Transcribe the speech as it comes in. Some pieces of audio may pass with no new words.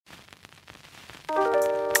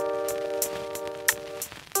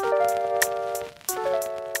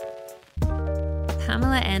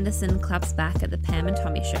Anderson claps back at the Pam and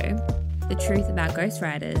Tommy show, the truth about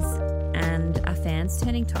ghostwriters, and are fans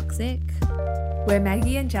turning toxic. We're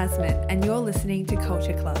Maggie and Jasmine, and you're listening to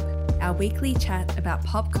Culture Club, our weekly chat about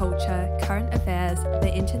pop culture, current affairs,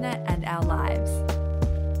 the internet, and our lives.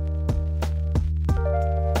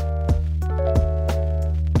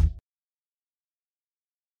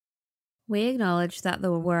 We acknowledge that the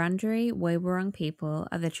Wurundjeri Woiwurrung people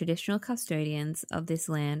are the traditional custodians of this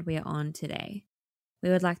land we are on today. We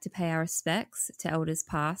would like to pay our respects to elders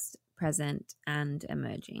past, present, and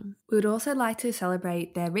emerging. We would also like to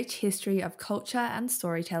celebrate their rich history of culture and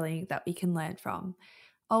storytelling that we can learn from.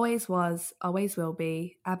 Always was, always will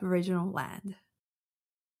be, Aboriginal land.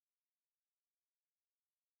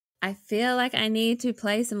 I feel like I need to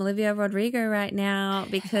play some Olivia Rodrigo right now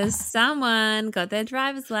because someone got their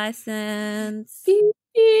driver's license. Beep,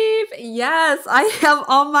 beep. Yes, I am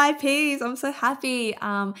on my P's. I'm so happy.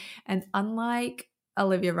 And unlike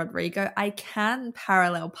Olivia Rodrigo, I can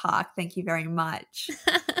parallel park. Thank you very much.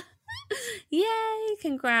 Yay,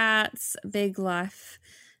 congrats. Big life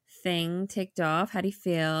thing ticked off. How do you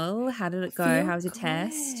feel? How did it go? How was your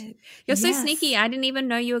test? You're so sneaky. I didn't even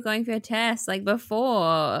know you were going for a test like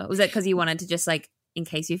before. Was it because you wanted to just like in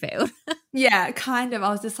case you failed? Yeah, kind of. I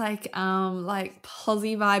was just like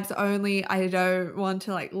posy vibes only. I don't want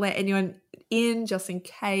to like let anyone in just in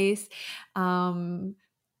case.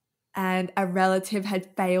 And a relative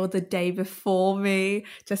had failed the day before me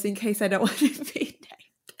just in case I don't want to be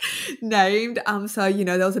named. So, you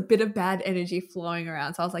know, there was a bit of bad energy flowing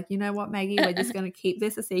around. So I was like, you know what, Maggie, we're just going to keep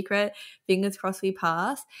this a secret. Fingers crossed we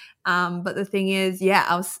pass. But the thing is, yeah,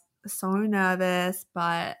 I was so nervous,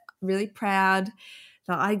 but really proud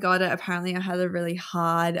that I got it. Apparently I had a really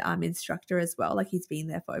hard instructor as well. Like he's been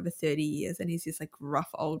there for over 30 years and he's just like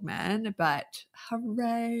rough old man, but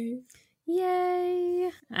hooray. Yay.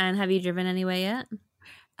 And have you driven anywhere yet?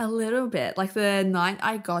 A little bit. Like the night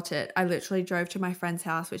I got it, I literally drove to my friend's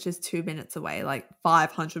house, which is 2 minutes away, like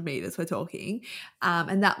 500 meters we're talking.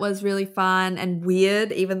 And that was really fun and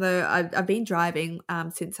weird, even though I've been driving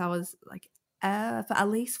since I was like for at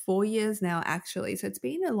least 4 years now, actually. So it's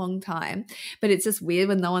been a long time, but it's just weird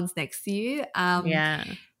when no one's next to you.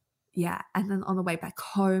 Yeah. And then on the way back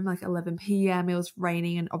home, like 11 p.m., it was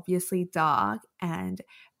raining and obviously dark. And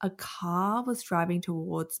a car was driving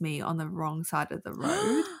towards me on the wrong side of the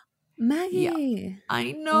road. Maggie. Yeah,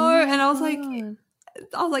 I know. And I was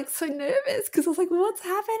like so nervous because I was like, what's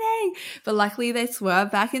happening? But luckily they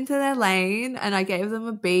swerved back into their lane and I gave them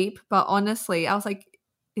a beep. But honestly, I was like,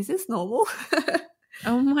 is this normal?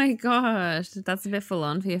 Oh my gosh. That's a bit full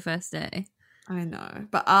on for your first day. I know.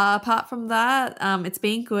 But apart from that, it's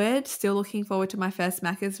been good. Still looking forward to my first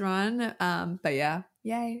Macca's run. But yeah,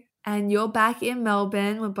 yay. And you're back in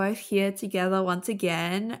Melbourne. We're both here together once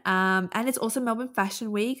again. And it's also Melbourne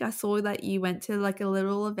Fashion Week. I saw that you went to like a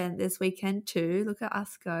little event this weekend too. Look at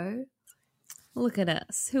us go. Look at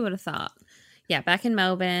us. Who would have thought? Yeah, back in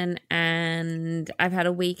Melbourne. And I've had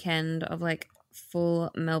a weekend of like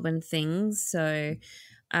full Melbourne things. So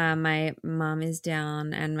my mum is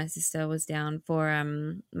down and my sister was down for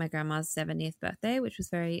my grandma's 70th birthday, which was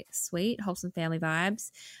very sweet, wholesome family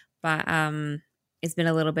vibes. But it's been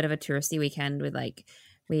a little bit of a touristy weekend with like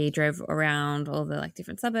we drove around all the like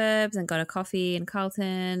different suburbs and got a coffee in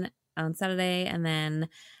Carlton on Saturday, and then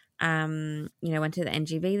went to the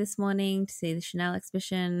NGV this morning to see the Chanel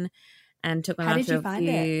exhibition and took my mum to a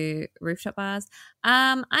few rooftop bars.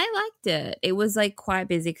 I liked it. It was like quite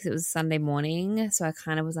busy because it was Sunday morning, so I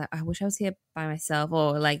kind of was like, I wish I was here by myself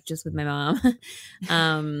or like just with my mum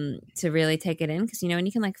to really take it in, because you know when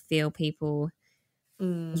you can like feel people.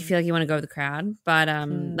 You feel like you want to go with the crowd, but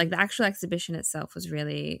like the actual exhibition itself was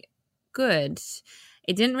really good.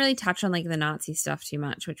 It didn't really touch on like the Nazi stuff too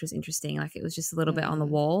much, which was interesting. Like it was just a little bit on the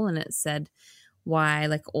wall, and it said why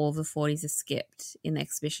like all the 40s are skipped in the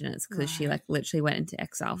exhibition. It's because she like literally went into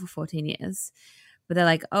exile for 14 years. But they're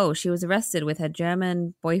like, oh, she was arrested with her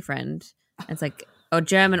German boyfriend. And it's like, oh,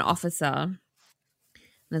 German officer. And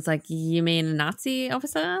it's like, you mean a Nazi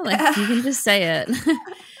officer? Like you can just say it.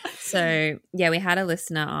 So, yeah, we had a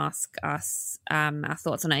listener ask us our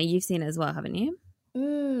thoughts on it. You've seen it as well, haven't you?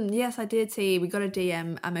 Yes, I did see. We got a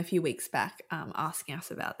DM a few weeks back asking us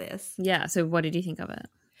about this. Yeah, so what did you think of it?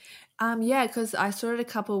 Yeah, because I saw it a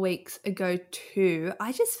couple of weeks ago too.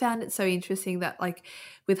 I just found it so interesting that like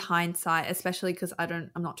with hindsight, especially because I'm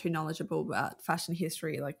not too knowledgeable about fashion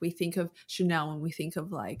history. Like we think of Chanel and we think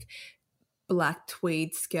of like black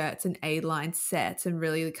tweed skirts and A-line sets and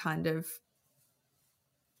really kind of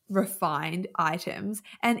refined items.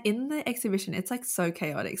 And in the exhibition, it's like so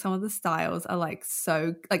chaotic. Some of the styles are like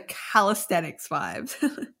so like calisthenics vibes.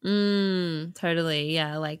 Totally.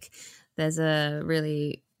 Yeah, like there's a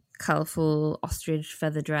really colorful ostrich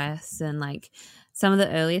feather dress and like some of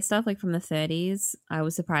the earlier stuff like from the 30s. I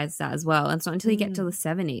was surprised at as well. And it's not until you get to the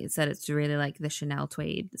 70s that it's really like the Chanel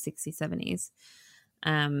tweed, the 60s, 70s.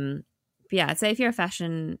 But yeah, I'd say if you're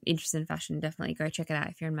interested in fashion, definitely go check it out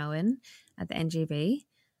if you're in Melbourne at the NGV.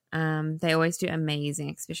 They always do amazing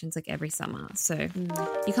exhibitions like every summer. So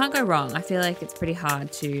you can't go wrong. I feel like it's pretty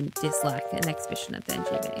hard to dislike an exhibition at the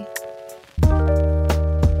NGV.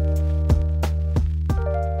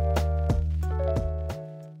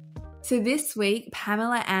 So this week,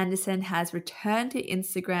 Pamela Anderson has returned to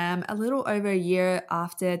Instagram a little over a year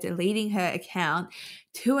after deleting her account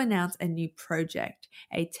to announce a new project,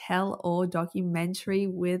 a tell-all documentary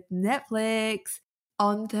with Netflix.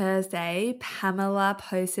 On Thursday, Pamela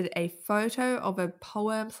posted a photo of a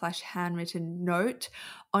poem/handwritten note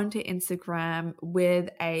onto Instagram with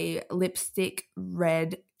a lipstick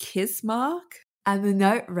red kiss mark. And the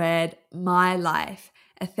note read, "My life.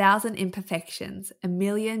 1,000 imperfections, a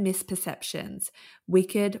million misperceptions,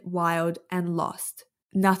 wicked, wild, and lost.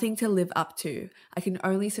 Nothing to live up to. I can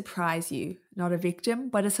only surprise you, not a victim,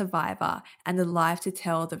 but a survivor, and alive to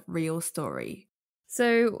tell the real story."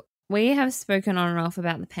 So we have spoken on and off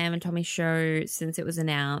about the Pam and Tommy show since it was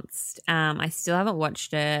announced. I still haven't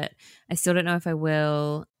watched it. I still don't know if I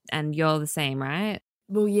will. And you're the same, right?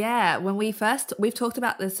 Well, yeah, when we've talked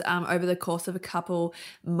about this over the course of a couple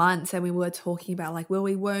months, and we were talking about like, will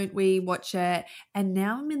we, won't we watch it? And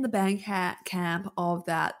now I'm in the bank camp of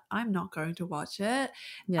that. I'm not going to watch it.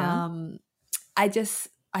 Yeah.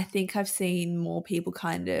 I think I've seen more people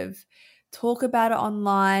kind of talk about it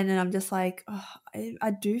online, and I'm just like, oh,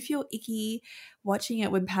 I do feel icky watching it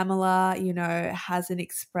when Pamela, hasn't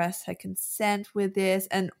expressed her consent with this,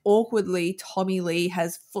 and awkwardly Tommy Lee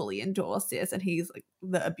has fully endorsed this, and he's like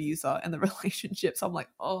the abuser in the relationship. So I'm like,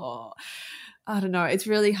 oh, I don't know. It's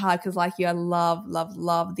really hard because like you love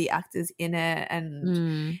the actors in it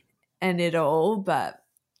and it all, but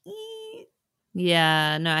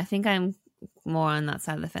yeah, no, I think I'm more on that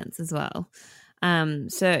side of the fence as well.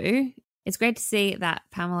 So it's great to see that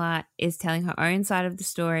Pamela is telling her own side of the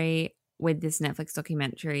story with this Netflix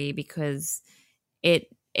documentary, because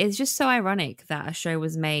it is just so ironic that a show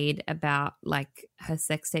was made about like her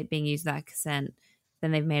sex tape being used without her consent,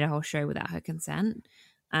 then they've made a whole show without her consent.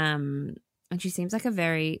 And she seems like a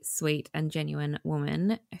very sweet and genuine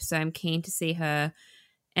woman. So I'm keen to see her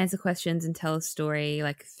answer questions and tell a story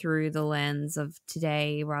like through the lens of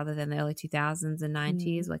today rather than the early 2000s and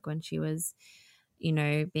 90s, like when she was,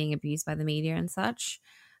 being abused by the media and such.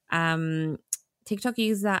 TikTok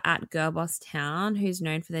user at GirlBossTown, who's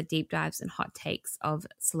known for their deep dives and hot takes of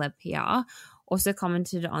celeb PR, also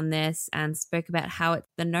commented on this and spoke about how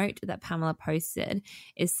the note that Pamela posted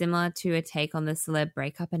is similar to a take on the celeb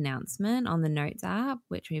breakup announcement on the Notes app,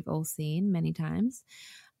 which we've all seen many times.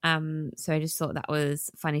 So I just thought that was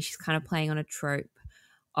funny. She's kind of playing on a trope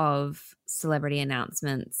of celebrity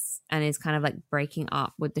announcements and is kind of like breaking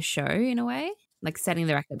up with the show in a way, like setting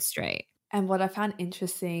the record straight. And what I found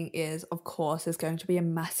interesting is, of course, there's going to be a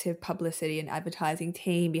massive publicity and advertising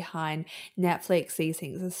team behind Netflix. These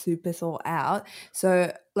things are super sought out.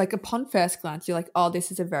 So, like, upon first glance, you're like, oh,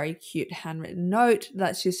 this is a very cute handwritten note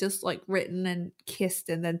that she's just, like, written and kissed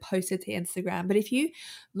and then posted to Instagram. But if you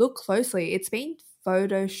look closely, it's been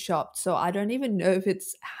photoshopped, so I don't even know if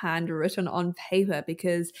it's handwritten on paper,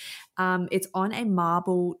 because it's on a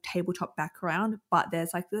marble tabletop background, but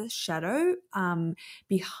there's like the shadow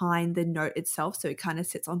behind the note itself, so it kind of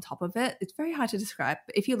sits on top of it. It's very hard to describe,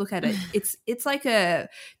 but if you look at it, it's like a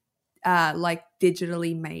like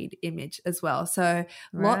digitally made image as well. So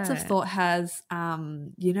lots of thought has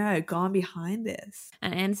gone behind this.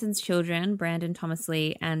 And Anderson's children, Brandon Thomas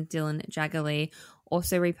Lee and Dylan Jagger Lee,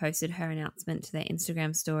 also reposted her announcement to their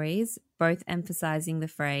Instagram stories, both emphasizing the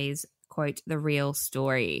phrase, quote, "the real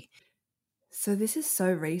story." So this is so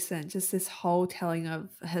recent, just this whole telling of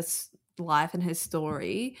her life and her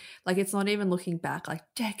story. Like, it's not even looking back like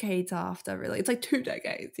decades after, really. It's like 2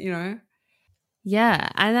 decades, Yeah,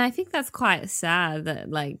 and I think that's quite sad that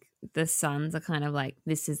like the sons are kind of like,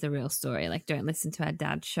 this is the real story. Like, don't listen to our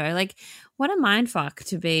dad's show. Like, what a mindfuck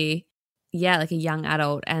to be, like a young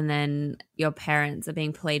adult, and then your parents are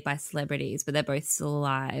being played by celebrities, but they're both still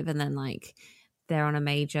alive, and then like they're on a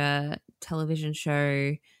major television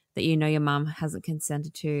show that your mum hasn't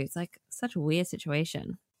consented to. It's like such a weird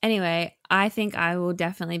situation. Anyway, I think I will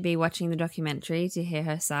definitely be watching the documentary to hear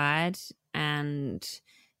her side and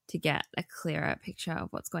to get a clearer picture of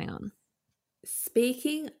what's going on.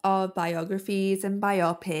 Speaking of biographies and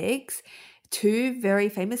biopics, two very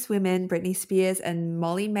famous women, Britney Spears and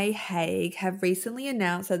Molly May Hague, have recently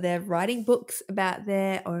announced that they're writing books about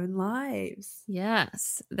their own lives.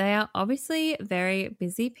 Yes, they are obviously very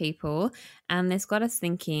busy people, and this got us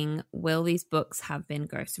thinking, will these books have been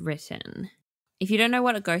ghostwritten? If you don't know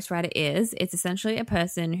what a ghostwriter is, it's essentially a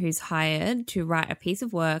person who's hired to write a piece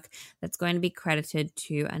of work that's going to be credited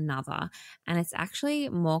to another, and it's actually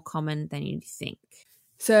more common than you'd think.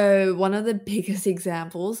 So, one of the biggest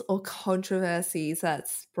examples or controversies that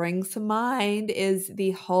springs to mind is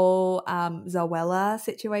the whole Zoella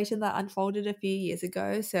situation that unfolded a few years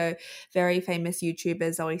ago. So, very famous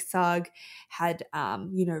YouTuber Zoe Sugg had,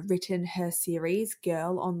 written her series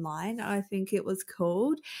Girl Online, I think it was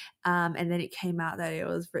called. And then it came out that it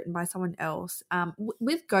was written by someone else.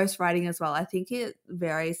 With ghostwriting as well, I think it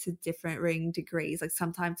varies to differing degrees. Like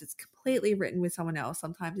sometimes it's completely written with someone else,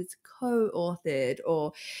 sometimes it's co-authored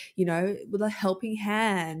or, with a helping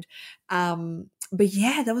hand. But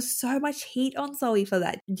yeah, there was so much heat on Zoe for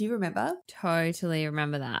that. Do you remember? Totally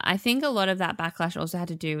remember that. I think a lot of that backlash also had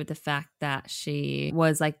to do with the fact that she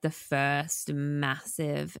was like the first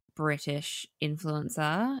massive British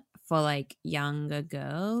influencer for like younger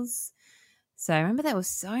girls. So I remember there was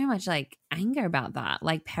so much like anger about that,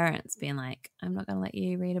 like parents being like, I'm not going to let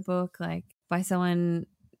you read a book like by someone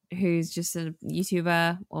who's just a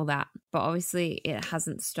YouTuber, all that. But obviously it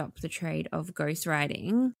hasn't stopped the trade of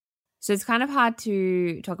ghostwriting. So it's kind of hard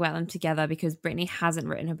to talk about them together because Brittany hasn't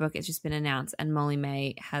written her book. It's just been announced, and Molly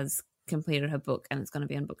May has completed her book and it's going to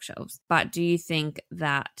be on bookshelves. But do you think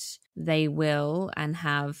that they will and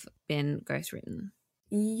have been ghostwritten?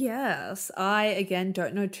 Yes, I again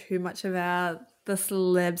don't know too much about the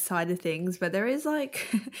celeb side of things, but there is like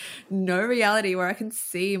no reality where I can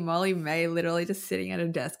see Molly May literally just sitting at a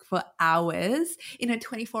desk for hours,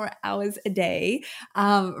 24 hours a day,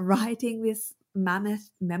 writing this mammoth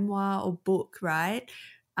memoir or book, right?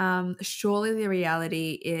 Surely the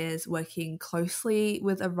reality is working closely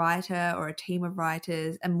with a writer or a team of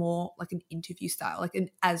writers and more like an interview style, like an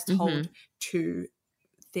as told to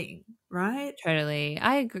thing, right? Totally.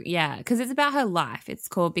 I agree. Yeah, because it's about her life. It's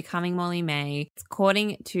called Becoming Molly May. It's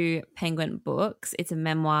according to Penguin Books. It's a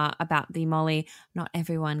memoir about the Molly not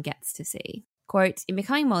everyone gets to see. Quote, in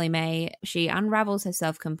Becoming Molly May, she unravels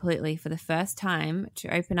herself completely for the first time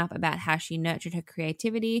to open up about how she nurtured her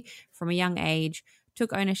creativity from a young age,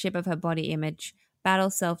 took ownership of her body image,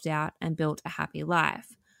 battled self-doubt, and built a happy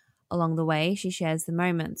life. Along the way, she shares the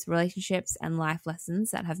moments, relationships, and life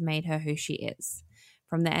lessons that have made her who she is.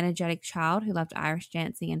 From the energetic child who loved Irish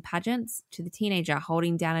dancing and pageants to the teenager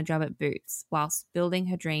holding down a job at Boots whilst building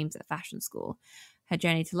her dreams at fashion school, her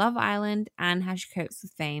journey to Love Island, and how she copes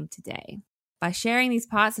with fame today. By sharing these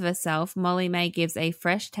parts of herself, Molly May gives a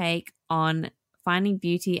fresh take on finding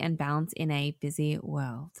beauty and balance in a busy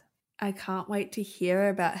world. I can't wait to hear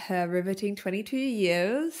about her riveting 22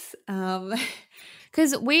 years.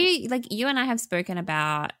 Because you and I have spoken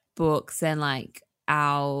about books and like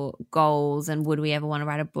our goals and would we ever want to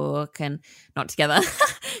write a book and not together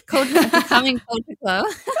called Becoming Culture Club.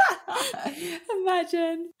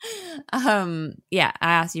 Imagine. I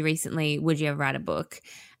asked you recently, would you ever write a book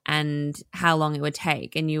and how long it would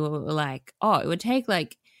take? And you were like, oh, it would take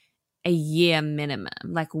like a year minimum,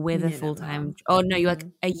 like with a full-time. Oh no, you're like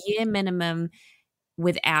a year minimum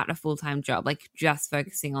without a full-time job, like just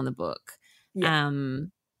focusing on the book. Yeah.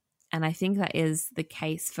 And I think that is the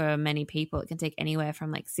case for many people. It can take anywhere from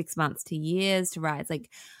like 6 months to years to write. It's like,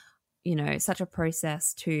 such a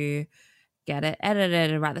process to get it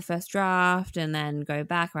edited and write the first draft and then go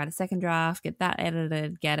back, write a second draft, get that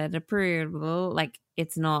edited, get it approved. Like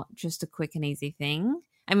it's not just a quick and easy thing.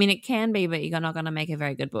 I mean, it can be, but you're not going to make a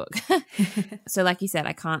very good book. So like you said,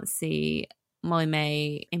 I can't see Molly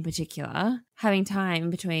May in particular having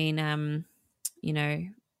time between,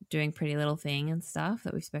 doing Pretty Little Thing and stuff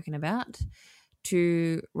that we've spoken about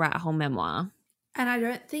to write a whole memoir. And I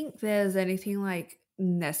don't think there's anything like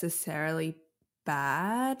necessarily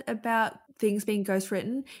bad about things being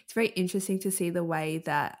ghostwritten. It's very interesting to see the way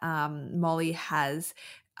that Molly has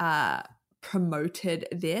promoted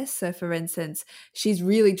this. So for instance, she's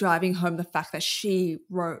really driving home the fact that she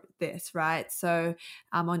wrote this, right? So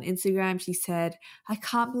on Instagram, she said, I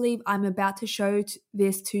can't believe I'm about to show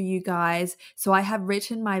this to you guys. So I have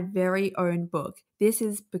written my very own book. This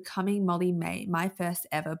is Becoming Molly May, my first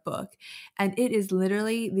ever book. And it is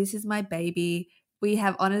literally, this is my baby. We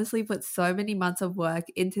have honestly put so many months of work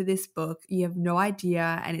into this book. You have no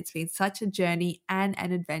idea. And it's been such a journey and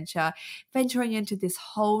an adventure, venturing into this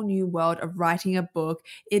whole new world of writing a book.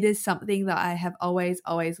 It is something that I have always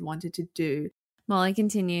wanted to do. Molly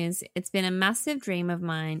continues, it's been a massive dream of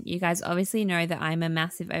mine. You guys obviously know that I'm a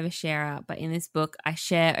massive oversharer, but in this book, I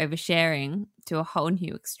share oversharing to a whole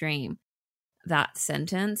new extreme. That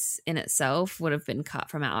sentence in itself would have been cut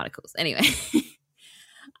from our articles. Anyway,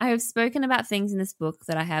 I have spoken about things in this book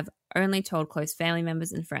that I have only told close family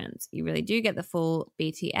members and friends. You really do get the full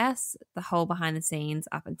BTS, the whole behind the scenes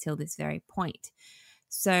up until this very point.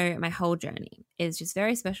 So my whole journey is just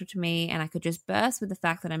very special to me, and I could just burst with the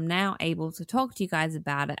fact that I'm now able to talk to you guys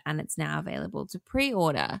about it, and it's now available to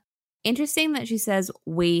pre-order. Interesting that she says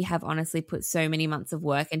we have honestly put so many months of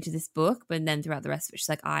work into this book, but then throughout the rest of it, she's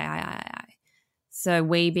like, I. So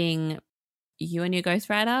we being you and your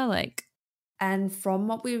ghostwriter, like. And from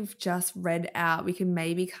what we've just read out, we can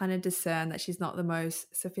maybe kind of discern that she's not the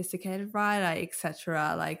most sophisticated writer,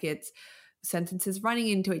 etc. Like it's sentences running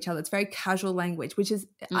into each other. It's very casual language, which is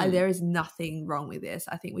there is nothing wrong with this.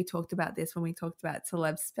 I think we talked about this when we talked about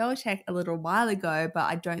celeb spell check a little while ago, but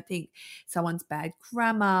I don't think someone's bad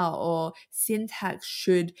grammar or syntax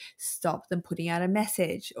should stop them putting out a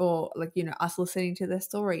message or like, you know, us listening to their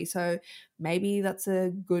story. So maybe that's a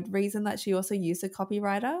good reason that she also used a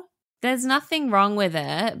copywriter. There's nothing wrong with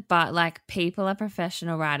it, but like people are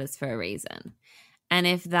professional writers for a reason. And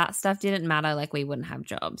if that stuff didn't matter, like we wouldn't have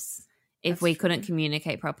jobs. If we couldn't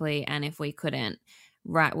communicate properly and if we couldn't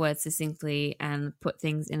write words succinctly and put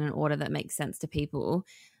things in an order that makes sense to people,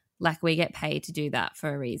 like we get paid to do that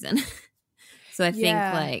for a reason. So I think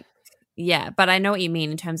like, yeah, but I know what you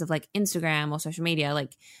mean in terms of like Instagram or social media,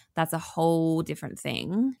 like that's a whole different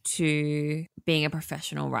thing to being a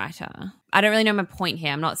professional writer. I don't really know my point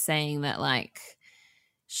here. I'm not saying that like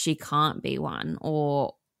she can't be one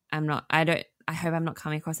or I hope I'm not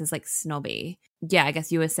coming across as like snobby. Yeah, I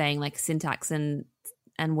guess you were saying like syntax and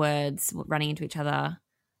words running into each other.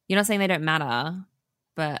 You're not saying they don't matter,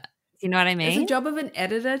 but you know what I mean? It's a job of an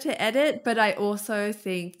editor to edit, but I also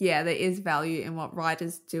think, yeah, there is value in what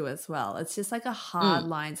writers do as well. It's just like a hard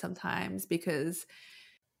line sometimes because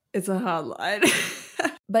it's a hard line.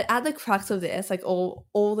 But at the crux of this, like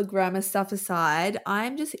all the grammar stuff aside,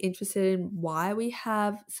 I'm just interested in why we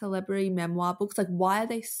have celebrity memoir books. Like, why are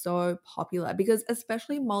they so popular? Because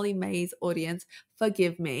especially Molly May's audience,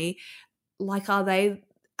 forgive me, like, are they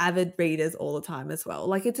avid readers all the time as well?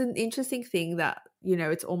 Like, it's an interesting thing that, you know,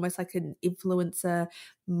 it's almost like an influencer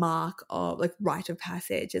mark of like rite of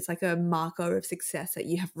passage. It's like a marker of success that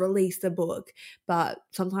you have released a book. But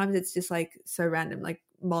sometimes it's just like so random. Like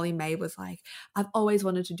Molly May was like, I've always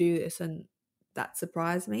wanted to do this. And that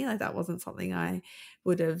surprised me. Like that wasn't something I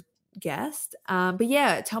would have guessed. But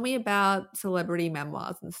yeah, tell me about celebrity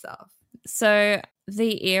memoirs and stuff. So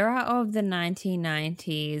the era of the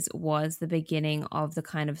 1990s was the beginning of the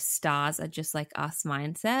kind of stars are just like us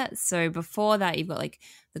mindset. So before that, you've got like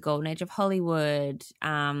the golden age of Hollywood,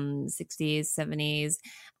 60s, 70s,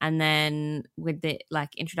 and then with the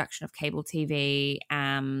like introduction of cable TV,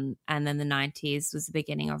 and then the 90s was the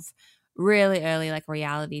beginning of really early like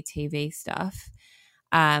reality TV stuff.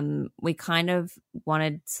 We kind of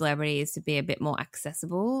wanted celebrities to be a bit more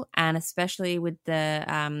accessible, and especially with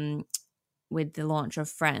the launch of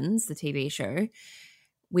Friends, the TV show,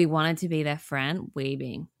 we wanted to be their friend, we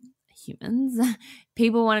being humans.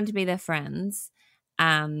 People wanted to be their friends.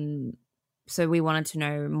 So we wanted to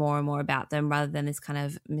know more and more about them rather than this kind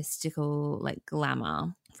of mystical like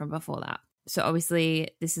glamour from before that. So obviously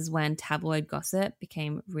this is when tabloid gossip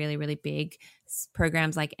became really, really big.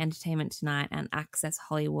 Programs like Entertainment Tonight and Access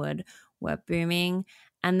Hollywood were booming.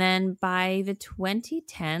 And then by the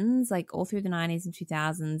 2010s, like all through the 90s and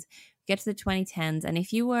 2000s, get to the 2010s, and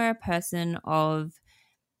if you were a person of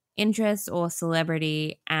interest or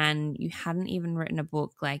celebrity and you hadn't even written a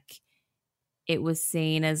book, like it was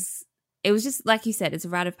seen as, it was just like you said, it's a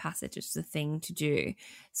rite of passage, it's a thing to do.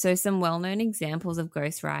 So some well-known examples of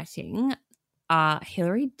ghostwriting are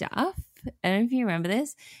Hilary Duff. I don't know if you remember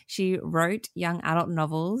this. She wrote young adult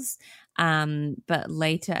novels, but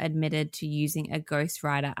later admitted to using a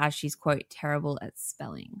ghostwriter as she's, quote, terrible at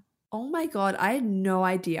spelling. Oh my God, I had no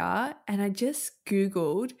idea. And I just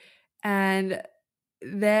Googled and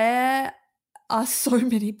there are so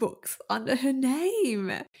many books under her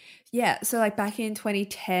name. Yeah, so like back in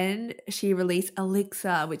 2010, she released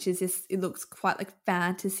Elixir, which is just, it looks quite like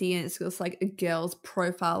fantasy and it's just like a girl's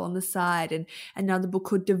profile on the side, and another book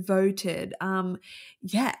called Devoted.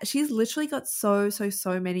 Yeah, she's literally got so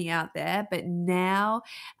many out there, but now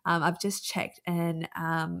I've just checked and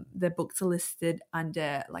the books are listed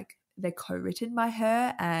under like they're co-written by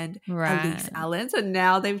her and Elise Allen. So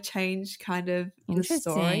now they've changed kind of the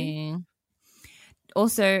story.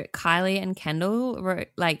 Also, Kylie and Kendall wrote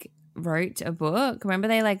like wrote a book. Remember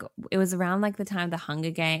they like it was around like the time of the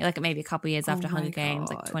Hunger Games, like maybe a couple years Oh after my Hunger Games,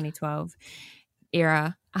 like God. 2012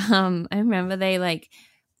 era. I remember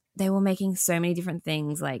they were making so many different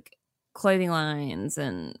things like clothing lines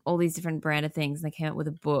and all these different branded things, and they came up with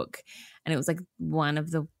a book, and it was like one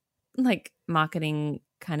of the like marketing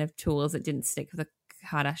kind of tools that didn't stick for the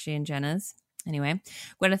Kardashian Jenners. Anyway,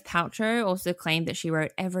 Gwyneth Paltrow also claimed that she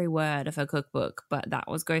wrote every word of her cookbook, but that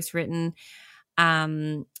was ghostwritten.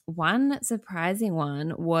 One surprising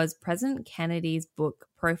one was President Kennedy's book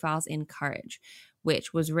Profiles in Courage,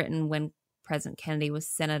 which was written when President Kennedy was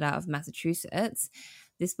Senator of Massachusetts.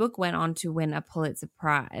 This book went on to win a Pulitzer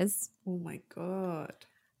Prize. Oh my God.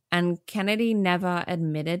 And Kennedy never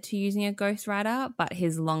admitted to using a ghostwriter, but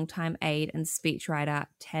his longtime aide and speechwriter,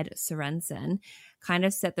 Ted Sorensen, kind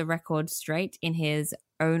of set the record straight in his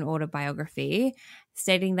own autobiography,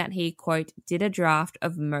 stating that he, quote, did a draft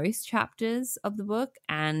of most chapters of the book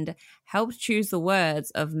and helped choose the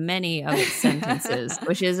words of many of its sentences,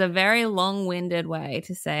 which is a very long-winded way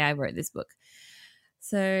to say I wrote this book.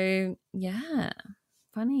 So, yeah,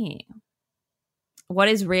 funny. What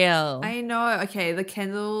is real? I know. Okay, the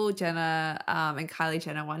Kendall Jenner and Kylie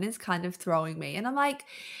Jenner one is kind of throwing me. And I'm like,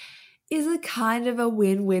 is it kind of a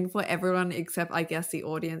win-win for everyone except, I guess, the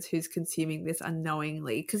audience who's consuming this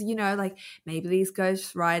unknowingly? Because, you know, like maybe these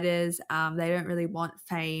ghost writers, they don't really want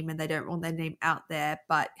fame and they don't want their name out there,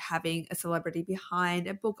 but having a celebrity behind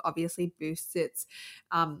a book obviously boosts its,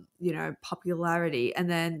 you know, popularity. And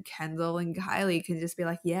then Kendall and Kylie can just be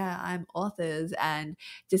like, yeah, I'm authors, and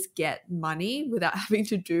just get money without having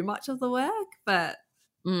to do much of the work. But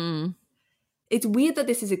it's weird that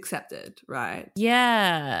this is accepted, right?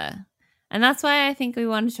 Yeah. And that's why I think we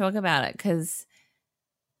want to talk about it, because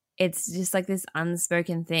it's just like this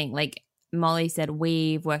unspoken thing. Like Molly said,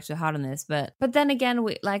 we've worked so hard on this, but then again,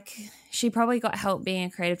 she probably got help being a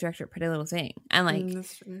creative director at Pretty Little Thing, and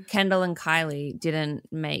like Kendall and Kylie didn't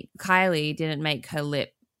make her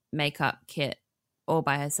lip makeup kit all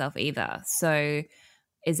by herself either. So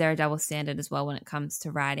is there a double standard as well when it comes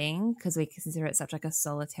to writing, because we consider it such like a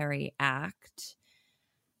solitary act?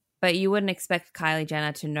 But you wouldn't expect Kylie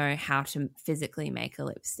Jenner to know how to physically make a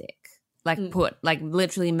lipstick. Like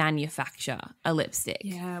literally manufacture a lipstick.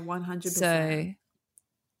 Yeah, 100%. So,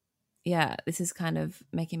 yeah, this is kind of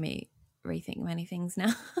making me rethink many things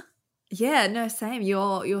now. Yeah, no, same.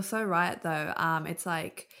 You're so right though. It's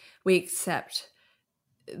like we accept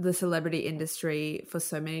the celebrity industry for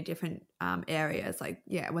so many different areas, like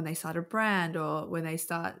when they start a brand or when they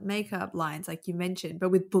start makeup lines, like you mentioned.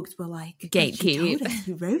 But with books, we're like, gatekeep. You told us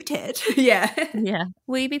you wrote it. Yeah.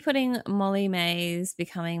 Will you be putting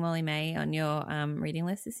Becoming Molly May on your reading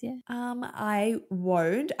list this year? I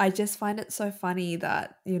won't. I just find it so funny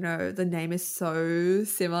that, you know, the name is so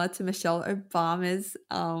similar to Michelle Obama's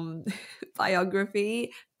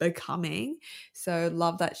biography, Becoming. So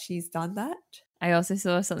love that she's done that. I also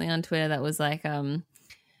saw something on Twitter that was like, I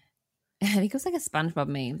think it was like a SpongeBob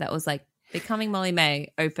meme that was like, Becoming Molly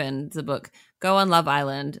May, open the book, go on Love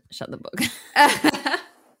Island, shut the book.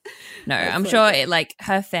 No, I'm sure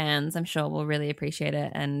her fans, I'm sure, will really appreciate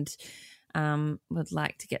it and would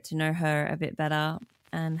like to get to know her a bit better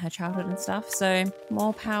and her childhood and stuff. So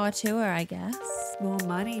more power to her, I guess. More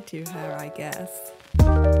money to her, I guess.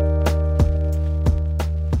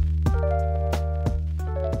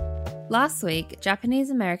 Last week,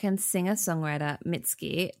 Japanese-American singer-songwriter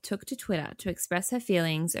Mitski took to Twitter to express her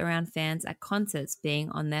feelings around fans at concerts being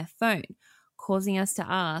on their phone, causing us to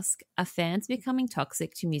ask, are fans becoming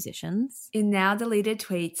toxic to musicians? In now deleted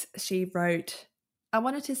tweets, she wrote, I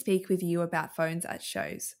wanted to speak with you about phones at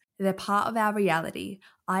shows. They're part of our reality.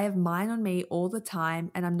 I have mine on me all the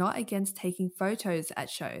time, and I'm not against taking photos at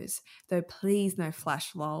shows, though please no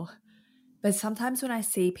flash lol. But sometimes when I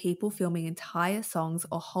see people filming entire songs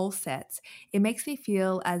or whole sets, it makes me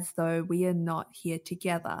feel as though we are not here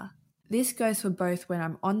together. This goes for both when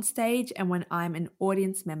I'm on stage and when I'm an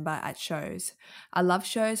audience member at shows. I love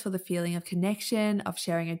shows for the feeling of connection, of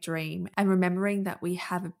sharing a dream, and remembering that we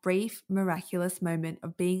have a brief, miraculous moment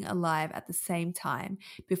of being alive at the same time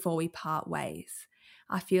before we part ways.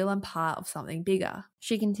 I feel I'm part of something bigger.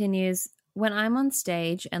 She continues, when I'm on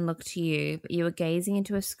stage and look to you, but you are gazing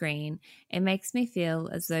into a screen, it makes me feel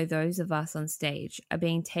as though those of us on stage are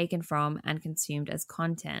being taken from and consumed as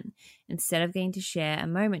content, instead of getting to share a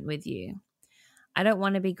moment with you. I don't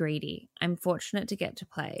want to be greedy. I'm fortunate to get to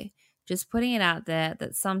play. Just putting it out there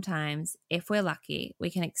that sometimes, if we're lucky, we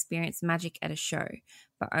can experience magic at a show,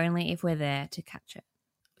 but only if we're there to catch it.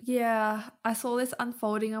 Yeah, I saw this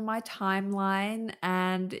unfolding on my timeline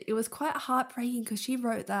and it was quite heartbreaking because she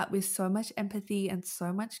wrote that with so much empathy and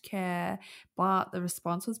so much care, but the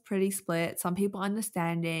response was pretty split. Some people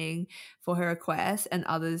understanding for her request and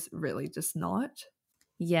others really just not.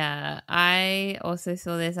 Yeah, I also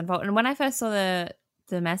saw this unfold. And when I first saw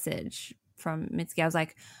the message from Mitski, I was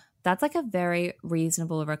like, that's like a very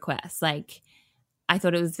reasonable request. Like, I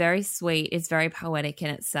thought it was very sweet. It's very poetic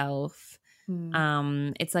in itself.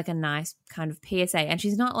 Hmm. It's like a nice kind of PSA. And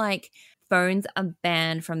she's not like phones are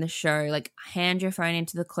banned from the show. Like, hand your phone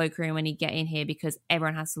into the cloakroom when you get in here because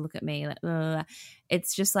everyone has to look at me. Like, ugh.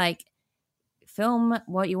 It's just like, film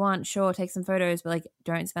what you want, sure, take some photos, but like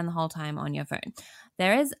don't spend the whole time on your phone.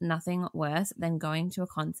 There is nothing worse than going to a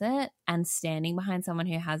concert and standing behind someone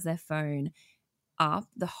who has their phone up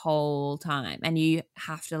the whole time and you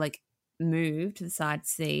have to like move to the side to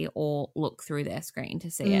see or look through their screen to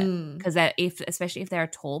see it. Mm. Because especially if they're a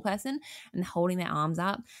tall person and they're holding their arms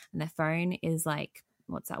up and their phone is like,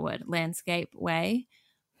 what's that word, landscape way,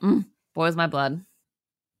 boils my blood.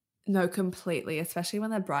 No, completely, especially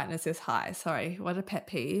when the brightness is high. Sorry, what a pet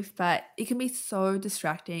peeve. But it can be so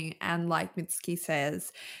distracting. And like Mitski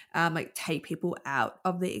says, like take people out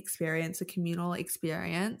of the experience, the communal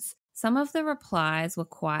experience. Some of the replies were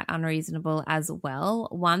quite unreasonable as well.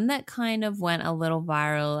 One that kind of went a little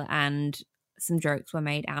viral and some jokes were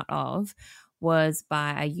made out of was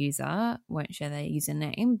by a user, won't share their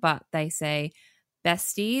username, but they say,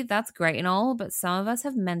 "Bestie, that's great and all, but some of us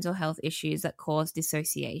have mental health issues that cause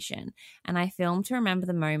dissociation. And I film to remember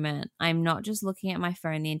the moment. I'm not just looking at my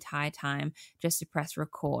phone the entire time just to press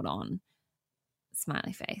record on."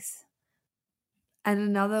 Smiley face. And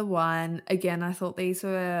another one, again, I thought these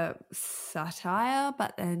were satire,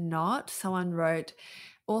 but they're not. Someone wrote,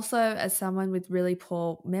 also, as someone with really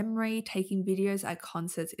poor memory, taking videos at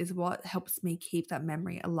concerts is what helps me keep that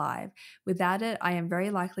memory alive. Without it, I am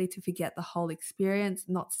very likely to forget the whole experience.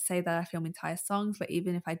 Not to say that I film entire songs, but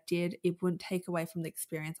even if I did, it wouldn't take away from the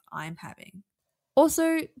experience I'm having.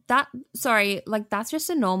 Also, that's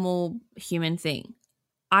just a normal human thing.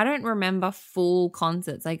 I don't remember full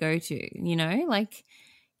concerts I go to, like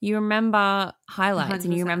you remember highlights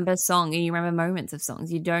and you 100%. remember song and you remember moments of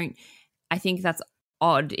songs. You don't, I think that's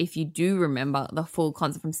odd if you do remember the full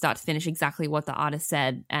concert from start to finish, exactly what the artist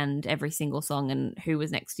said and every single song and who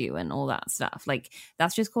was next to you and all that stuff. Like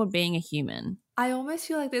that's just called being a human. I almost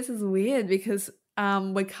feel like this is weird because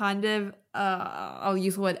we're kind of I'll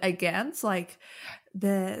use the word against like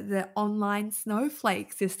the online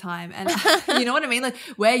snowflakes this time, and you know what I mean, like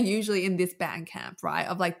we're usually in this band camp, right,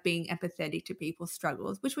 of like being empathetic to people's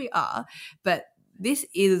struggles, which we are, but this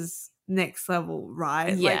is next level,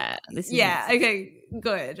 right? Yeah, like yeah, okay,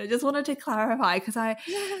 good. I just wanted to clarify because I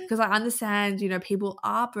understand, people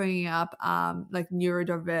are bringing up like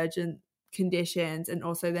neurodivergent conditions and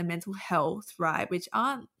also their mental health, right, which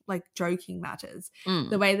aren't like joking matters.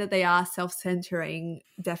 The way that they are self-centering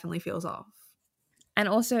definitely feels off. And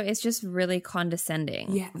also, it's just really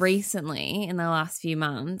condescending. Yes. Recently, in the last few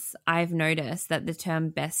months, I've noticed that the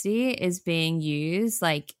term bestie is being used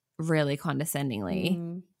like really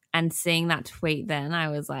condescendingly. And seeing that tweet then, I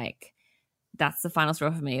was like, that's the final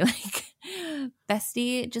straw for me. Like,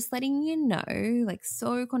 bestie, just letting you know, like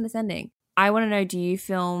so condescending. I want to know, do you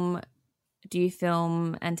film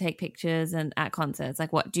and take pictures and at concerts?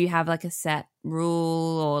 Like what, do you have like a set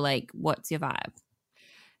rule or like what's your vibe?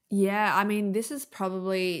 Yeah, I mean, this has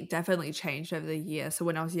probably definitely changed over the years. So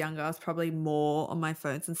when I was younger, I was probably more on my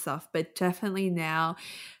phones and stuff. But definitely now,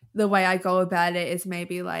 the way I go about it is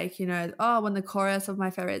maybe like, when the chorus of my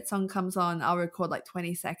favorite song comes on, I'll record like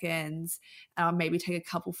 20 seconds and I'll maybe take a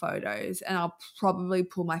couple photos and I'll probably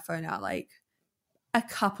pull my phone out like a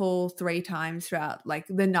couple 3 times throughout like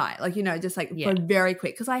the night, like just like for very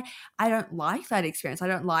quick, because I don't like that experience. I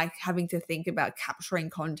don't like having to think about capturing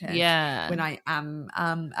content when I am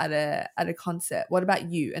at a concert. What about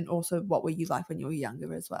you? And also, what were you like when you were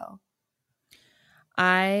younger as well?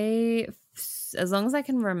 As long as I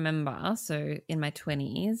can remember, so in my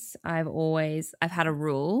 20s, I've had a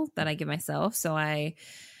rule that I give myself. So I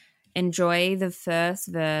enjoy the first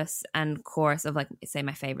verse and chorus of like, say,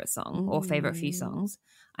 my favorite song or favorite few songs.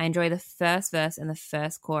 I enjoy the first verse and the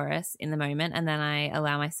first chorus in the moment, and then I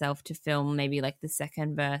allow myself to film maybe like the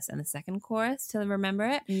second verse and the second chorus to remember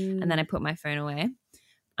it, and then I put my phone away.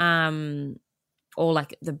 Or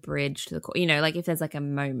like the bridge to the like if there's like a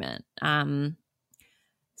moment.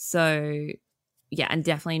 So yeah, and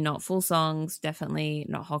definitely not full songs, definitely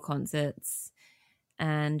not whole concerts,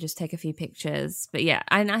 and just take a few pictures. But yeah,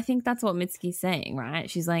 and I think that's what Mitski's saying, right?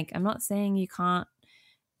 She's like, I'm not saying you can't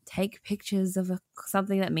take pictures of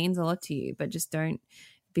something that means a lot to you, but just don't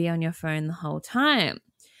be on your phone the whole time.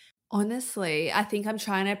 Honestly, I think I'm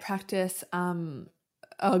trying to practice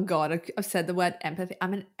oh god, I've said the word empathy.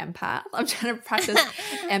 I'm an empath. I'm trying to practice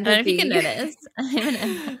I don't know if you can empathy notice. I'm an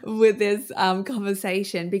empath. with this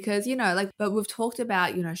conversation because, but we've talked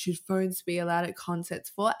about, should phones be allowed at concerts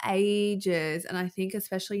for ages. And I think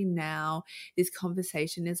especially now, this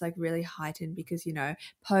conversation is like really heightened because,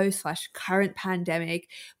 post/current pandemic,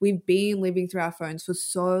 we've been living through our phones for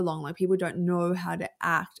so long. Like people don't know how to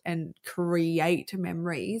act and create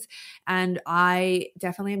memories. And I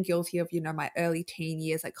definitely am guilty of, my early teen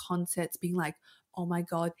years, like concerts being like, oh my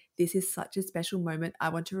God, this is such a special moment. I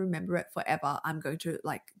want to remember it forever. I'm going to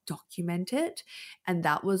like document it. And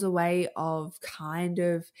that was a way of kind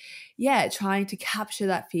of, trying to capture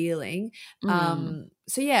that feeling.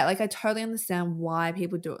 So yeah, like I totally understand why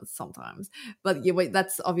people do it sometimes. But yeah, wait,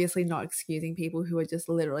 that's obviously not excusing people who are just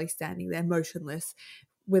literally standing there motionless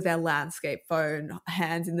with their landscape phone,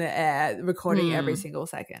 hands in the air, recording every single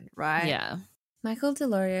second, right? Yeah. Michael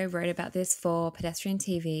Delorio wrote about this for Pedestrian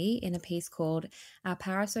TV in a piece called Our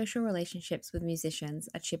Parasocial Relationships with Musicians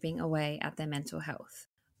Are Chipping Away at Their Mental Health.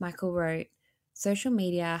 Michael wrote, social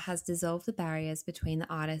media has dissolved the barriers between the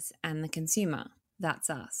artist and the consumer. That's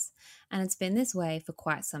us. And it's been this way for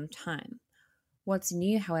quite some time. What's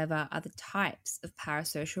new, however, are the types of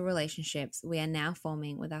parasocial relationships we are now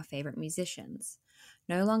forming with our favourite musicians.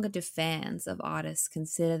 No longer do fans of artists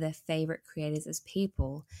consider their favourite creators as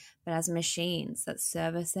people, but as machines that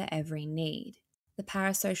service their every need. The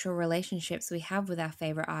parasocial relationships we have with our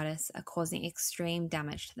favourite artists are causing extreme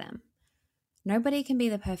damage to them. Nobody can be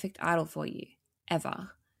the perfect idol for you,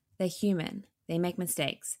 ever. They're human, they make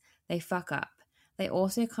mistakes, they fuck up. They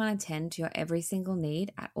also can't attend to your every single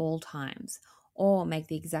need at all times, or make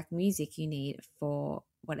the exact music you need for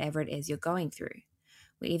whatever it is you're going through.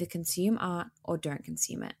 We either consume art or don't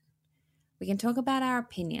consume it. We can talk about our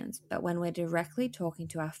opinions, but when we're directly talking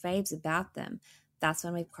to our faves about them, that's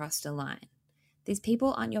when we've crossed a line. These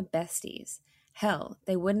people aren't your besties. Hell,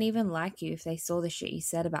 they wouldn't even like you if they saw the shit you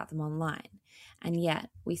said about them online. And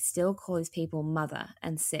yet, we still call these people mother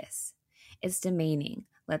and sis. It's demeaning.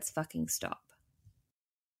 Let's fucking stop.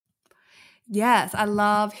 Yes, I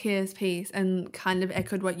love his piece and kind of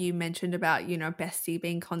echoed what you mentioned about, bestie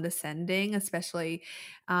being condescending, especially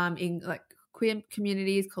in like queer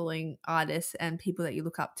communities, calling artists and people that you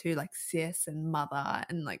look up to like sis and mother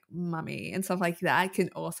and like mummy and stuff like that can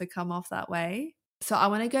also come off that way. So I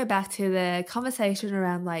want to go back to the conversation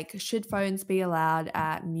around like, should phones be allowed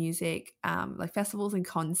at music, like festivals and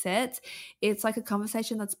concerts? It's like a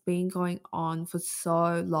conversation that's been going on for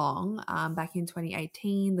so long. Back in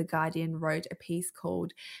 2018, The Guardian wrote a piece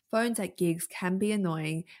called Phones at Gigs Can Be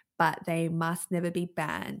Annoying, but They Must Never Be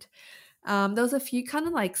Banned. There was a few kind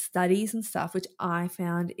of like studies and stuff which I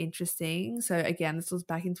found interesting. So again, this was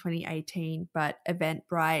back in 2018, but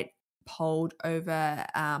Eventbrite polled over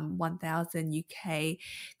 1,000 UK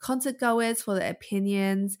concert goers for their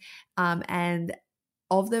opinions, and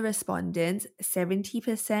of the respondents,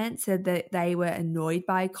 70% said that they were annoyed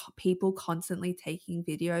by people constantly taking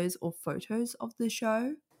videos or photos of the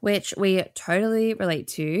show. Which we totally relate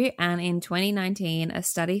to. And in 2019, a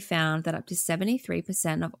study found that up to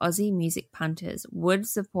 73% of Aussie music punters would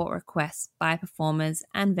support requests by performers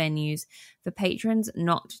and venues for patrons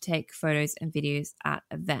not to take photos and videos at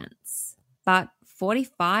events. But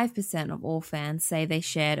 45% of all fans say they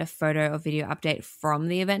shared a photo or video update from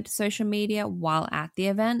the event to social media while at the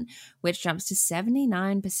event, which jumps to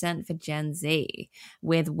 79% for Gen Z,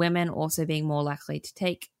 with women also being more likely to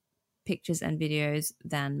take pictures and videos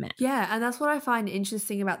than men. Yeah, and that's what I find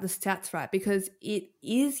interesting about the stats, right? Because it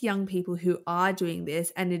is young people who are doing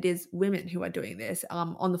this and it is women who are doing this.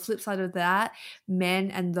 On the flip side of that, men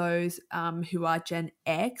and those who are Gen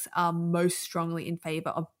X are most strongly in favor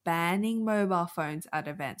of banning mobile phones at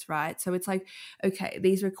events, right? So it's like, okay,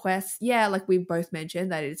 these requests, yeah, like we both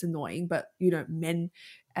mentioned that it's annoying, but men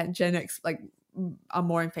and Gen X like are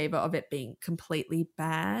more in favor of it being completely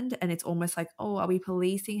banned. And it's almost like, oh, are we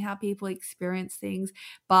policing how people experience things?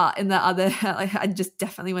 But in the other, like, I just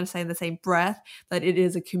definitely want to say in the same breath that it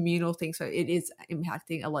is a communal thing. So it is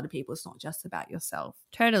impacting a lot of people. It's not just about yourself.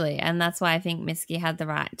 Totally. And that's why I think Misky had the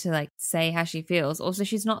right to like say how she feels. Also,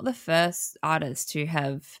 she's not the first artist to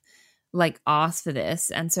have like asked for this.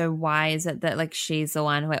 And so why is it that like she's the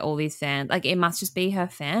one where all these fans, like it must just be her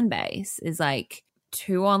fan base is like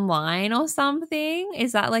too online or something?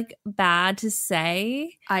 Is that like bad to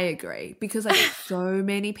say? I agree, because like so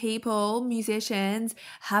many people, musicians,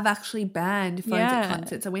 have actually banned phones at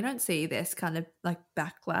concerts, and we don't see this kind of like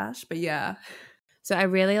backlash. But yeah. So I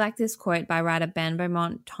really like this quote by writer Ben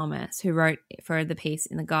Beaumont Thomas, who wrote for the piece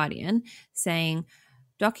in The Guardian, saying,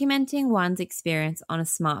 Documenting one's experience on a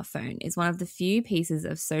smartphone is one of the few pieces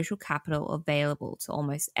of social capital available to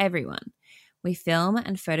almost everyone. We film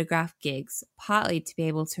and photograph gigs partly to be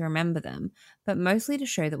able to remember them, but mostly to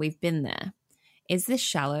show that we've been there. Is this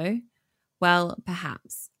shallow? Well,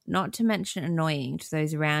 perhaps, not to mention annoying to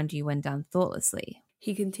those around you when done thoughtlessly.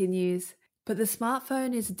 He continues, but the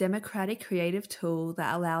smartphone is a democratic creative tool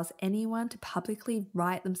that allows anyone to publicly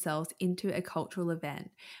write themselves into a cultural event,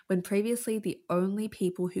 when previously the only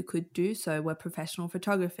people who could do so were professional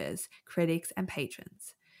photographers, critics, and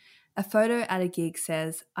patrons. A photo at a gig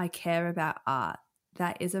says, I care about art.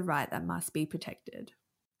 That is a right that must be protected.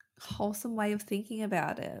 Wholesome way of thinking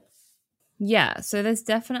about it. Yeah, so there's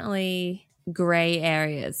definitely gray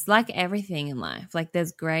areas, like everything in life. Like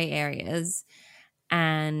there's gray areas,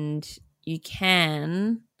 and you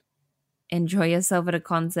can enjoy yourself at a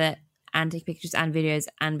concert and take pictures and videos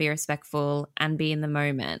and be respectful and be in the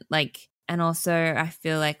moment. Like, and also I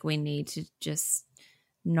feel like we need to just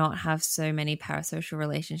not have so many parasocial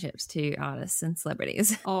relationships to artists and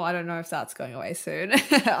celebrities. Oh, I don't know if that's going away soon.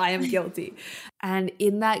 I am guilty. And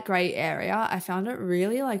in that grey area, I found it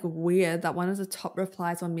really like weird that one of the top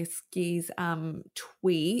replies on Miss Ski's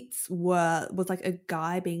tweets was like a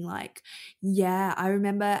guy being like, yeah, I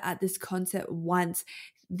remember at this concert once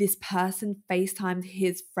this person FaceTimed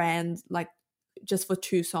his friend like just for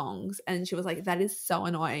 2 songs, and she was like, that is so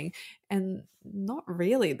annoying. And not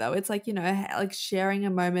really though. It's like, you know, like sharing a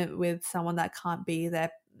moment with someone that can't be there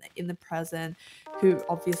in the present, who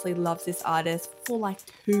obviously loves this artist for like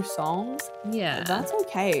 2 songs. Yeah, that's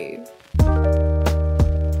okay.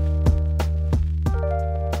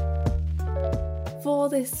 For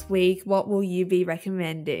this week, what will you be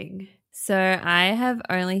recommending? So I have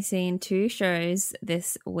only seen 2 shows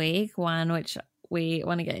this week, one which we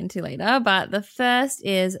want to get into later, but the first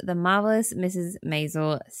is The Marvelous Mrs.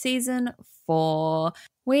 Maisel Season 4.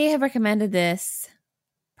 We have recommended this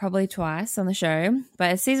probably twice on the show,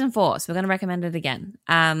 but it's Season 4, so we're going to recommend it again.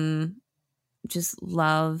 Just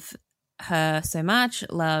love her so much,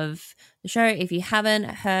 love the show. If you haven't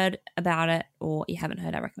heard about it or you haven't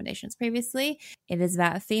heard our recommendations previously, it is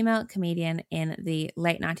about a female comedian in the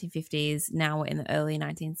late 1950s, now we're in the early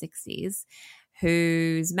 1960s,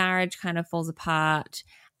 whose marriage kind of falls apart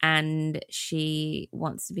and she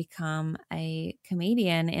wants to become a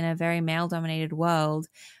comedian in a very male-dominated world.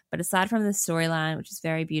 But aside from the storyline, which is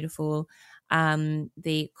very beautiful,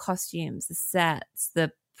 the costumes, the sets,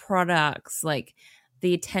 the products, like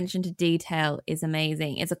the attention to detail is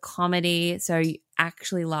amazing. It's a comedy, so you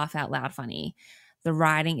actually laugh out loud funny. The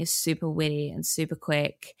writing is super witty and super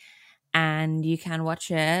quick, and you can watch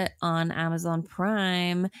it on Amazon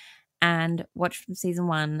Prime and watch from season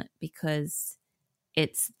 1 because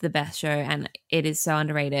it's the best show and it is so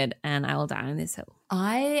underrated, and I will die on this hill.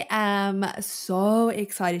 I am so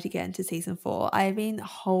excited to get into season 4. I've been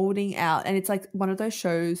holding out, and it's like one of those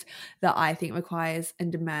shows that I think requires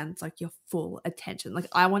and demands like your full attention. Like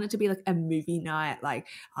I want it to be like a movie night. Like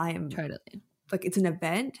I am Totally. Like it's an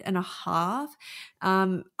event and a half.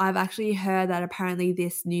 I've actually heard that apparently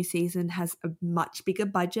this new season has a much bigger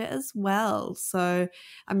budget as well. So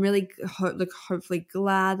I'm really hopefully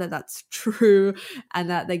glad that that's true and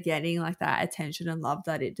that they're getting like that attention and love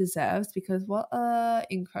that it deserves, because what an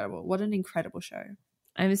incredible show.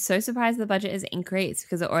 I'm so surprised the budget has increased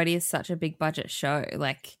because it already is such a big budget show.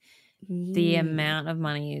 Like the amount of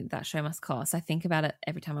money that show must cost. I think about it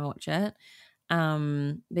every time I watch it.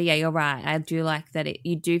 But yeah, you're right. I do like that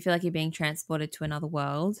you do feel like you're being transported to another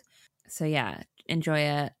world. So yeah, enjoy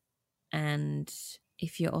it. And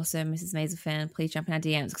if you're also a Mrs. Maisel fan, please jump in our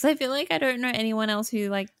DMs, because I feel like I don't know anyone else who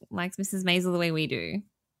likes Mrs. Maisel the way we do.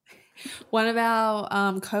 One of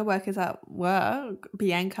our co-workers at work,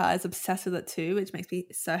 Bianca, is obsessed with it too, which makes me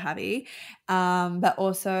so happy. But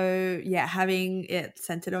also, yeah, having it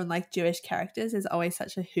centered on like Jewish characters is always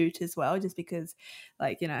such a hoot as well, just because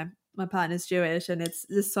like, you know, my partner's Jewish and it's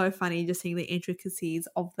just so funny just seeing the intricacies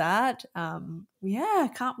of that. Yeah,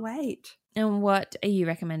 can't wait. And what are you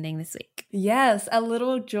recommending this week? Yes, a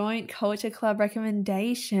little joint culture club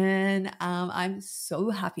recommendation. I'm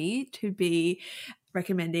so happy to be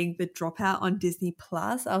recommending The Dropout on Disney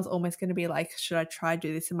Plus. I was almost going to be like, should I try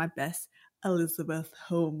do this in my best Elizabeth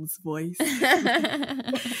Holmes voice?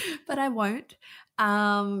 But I won't,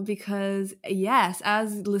 because yes,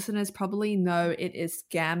 as listeners probably know, it is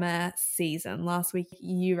scammer season. Last week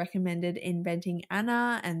you recommended Inventing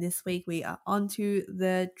Anna, and this week we are on to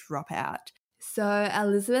The Dropout. So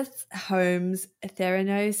Elizabeth Holmes'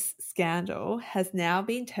 Theranos scandal has now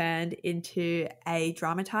been turned into a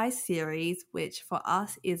dramatized series, which for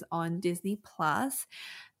us is on Disney Plus.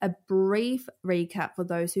 a brief recap for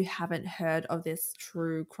those who haven't heard of this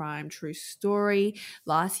true crime, true story.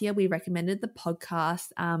 Last year, we recommended the podcast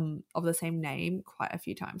of the same name quite a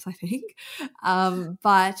few times, I think.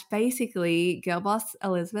 But basically, girl boss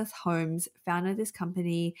Elizabeth Holmes founded this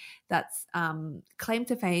company that's claim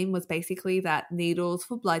to fame was basically that needles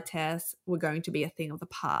for blood tests were going to be a thing of the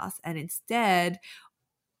past. And instead,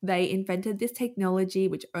 they invented this technology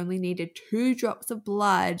which only needed 2 drops of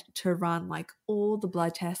blood to run like all the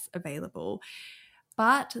blood tests available.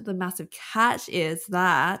 But the massive catch is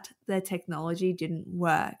that the technology didn't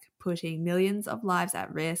work, putting millions of lives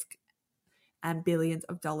at risk and billions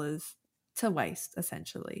of dollars to waste,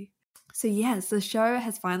 essentially. So yes, the show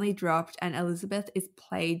has finally dropped and Elizabeth is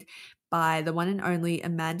played by the one and only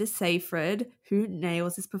Amanda Seyfried, who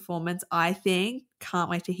nails this performance, I think. Can't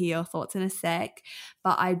wait to hear your thoughts in a sec.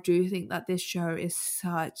 But I do think that this show is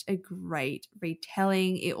such a great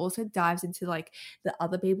retelling. It also dives into like the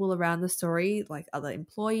other people around the story, like other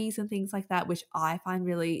employees and things like that, which I find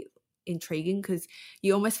really intriguing because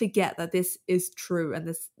you almost forget that this is true and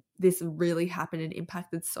this really happened and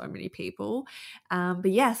impacted so many people.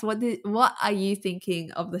 But yes, what are you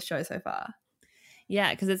thinking of the show so far?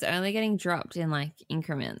 Yeah, because it's only getting dropped in like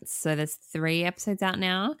increments. So there's 3 episodes out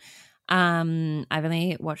now. I've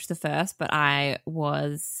only watched the first, but I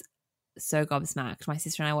was so gobsmacked. My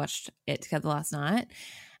sister and I watched it together last night,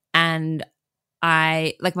 and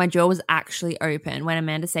my jaw was actually open when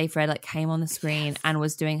Amanda Seyfried like came on the screen and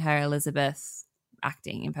was doing her Elizabeth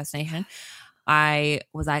acting impersonation. I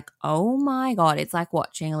was like, oh my God, it's like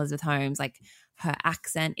watching Elizabeth Holmes. Like her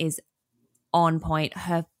accent is on point.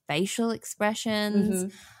 Her facial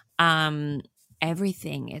expressions,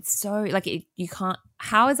 everything. It's so like you can't.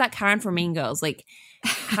 How is that Karen from Mean Girls? Like,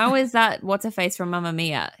 how is that? What's her face from Mamma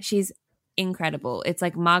Mia? She's incredible. It's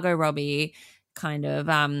like Margot Robbie kind of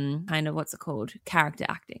what's it called? Character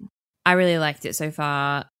acting. I really liked it so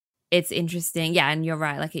far. It's interesting. Yeah, and you're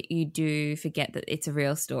right. Like you do forget that it's a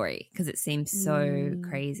real story because it seems so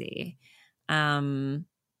crazy. And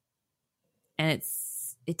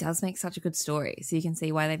it does make such a good story. So you can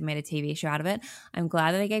see why they've made a TV show out of it. I'm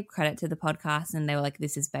glad that they gave credit to the podcast and they were like,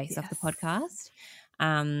 this is based off the podcast.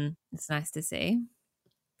 It's nice to see.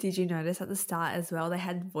 Did you notice at the start as well, they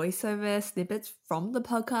had voiceover snippets from the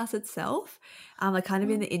podcast itself, like kind of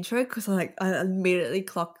in the intro, because I immediately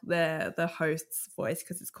clocked the host's voice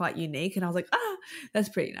because it's quite unique, and I was like, that's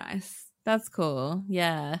pretty nice. That's cool,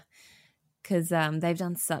 yeah, because they've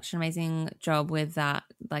done such an amazing job with that,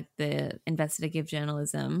 like the investigative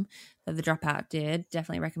journalism that The Dropout did.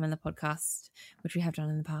 Definitely recommend the podcast, which we have done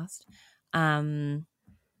in the past.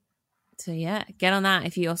 So yeah, get on that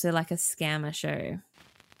if you also like a scammer show.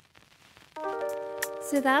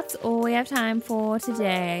 So that's all we have time for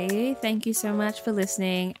today. Thank you so much for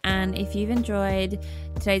listening. And if you've enjoyed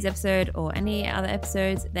today's episode or any other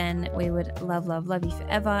episodes, then we would love, love, love you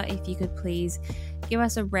forever if you could please give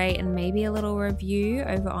us a rate and maybe a little review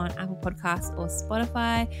over on Apple Podcasts or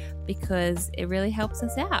Spotify, because it really helps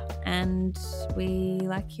us out and we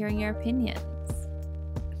like hearing your opinions.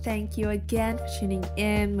 Thank you again for tuning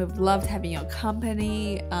in. We've loved having your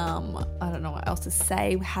company. I don't know what else to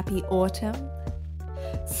say. Happy autumn.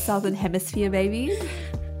 Southern Hemisphere, baby.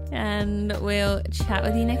 And we'll chat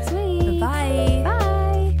with you next week. Bye. Bye.